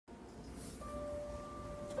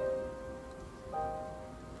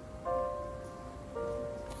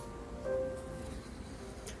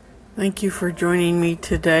Thank you for joining me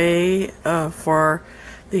today for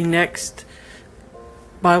the next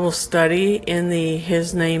Bible study in the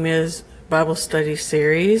His Name Is Bible Study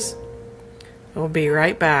series. We'll be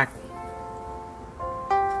right back.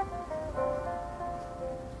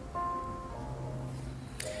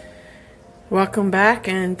 Welcome back,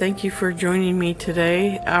 and thank you for joining me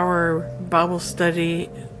today. Our Bible study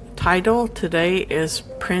title today is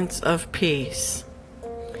Prince of Peace.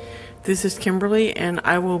 This is Kimberly, and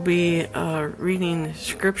I will be reading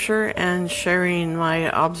scripture and sharing my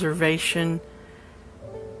observation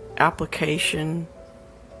application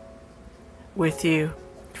with you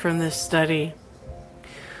from this study.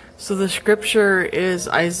 So the scripture is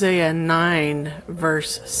Isaiah 9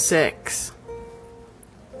 verse 6.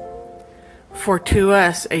 For to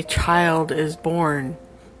us a child is born,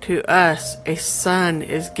 to us a son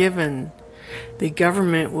is given. The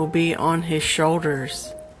government will be on his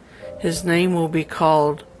shoulders. His name will be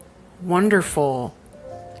called Wonderful,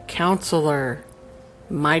 Counselor,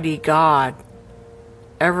 Mighty God,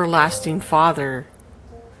 Everlasting Father,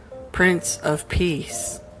 Prince of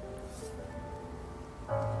Peace.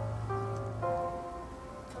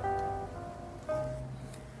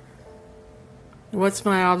 What's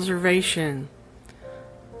my observation?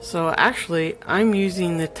 So actually, I'm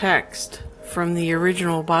using the text from the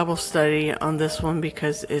original Bible study on this one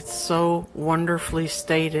because it's so wonderfully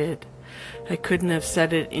stated. I couldn't have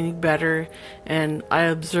said it any better, and I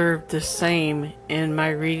observed the same in my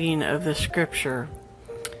reading of the scripture.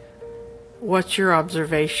 What's your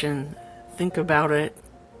observation? Think about it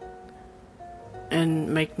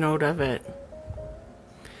and make note of it.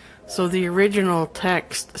 So the original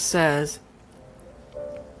text says,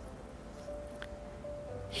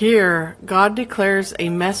 here, God declares a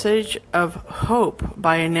message of hope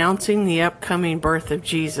by announcing the upcoming birth of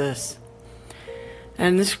Jesus.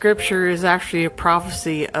 And this scripture is actually a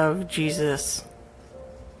prophecy of Jesus.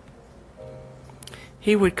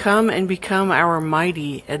 He would come and become our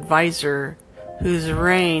mighty advisor, whose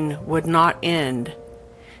reign would not end.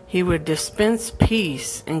 He would dispense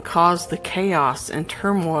peace and cause the chaos and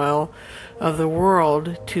turmoil of the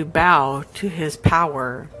world to bow to his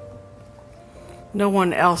power. No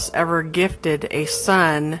one else ever gifted a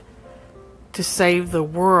son to save the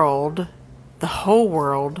world, the whole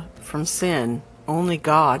world, from sin. Only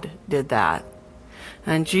God did that.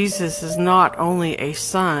 And Jesus is not only a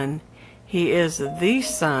son, he is the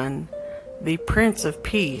Son, the Prince of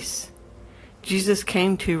Peace. Jesus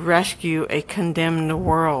came to rescue a condemned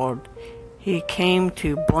world. He came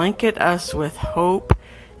to blanket us with hope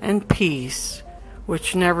and peace,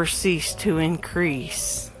 which never cease to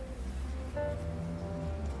increase.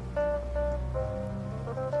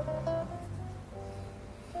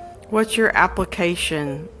 What's your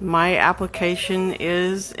application? My application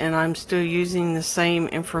is, and I'm still using the same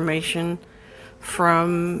information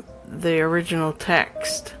from the original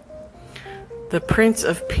text. The Prince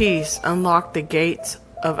of Peace unlocked the gates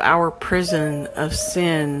of our prison of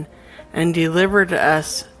sin and delivered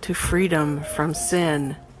us to freedom from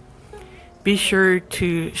sin. Be sure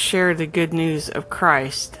to share the good news of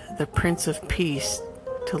Christ, the Prince of Peace,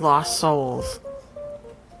 to lost souls.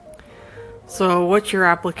 So what's your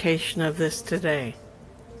application of this today?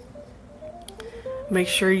 Make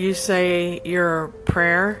sure you say your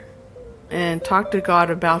prayer and talk to God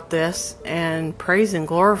about this and praise and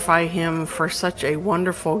glorify Him for such a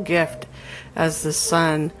wonderful gift as the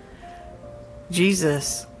Son,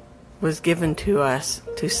 Jesus, was given to us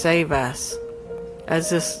to save us. As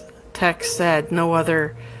this text said, no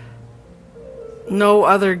other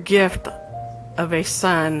gift of a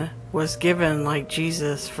son was given like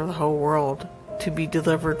Jesus for the whole world to be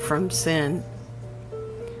delivered from sin.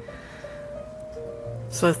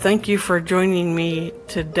 So thank you for joining me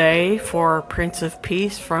today for Prince of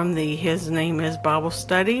Peace from the His Name Is Bible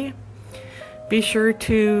Study. Be sure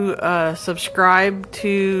to subscribe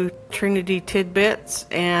to Trinity Tidbits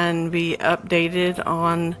and be updated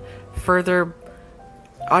on further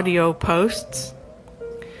audio posts.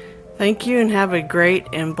 Thank you, and have a great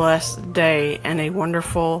and blessed day and a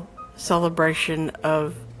wonderful celebration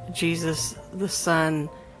of Jesus the Son,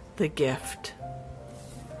 the gift.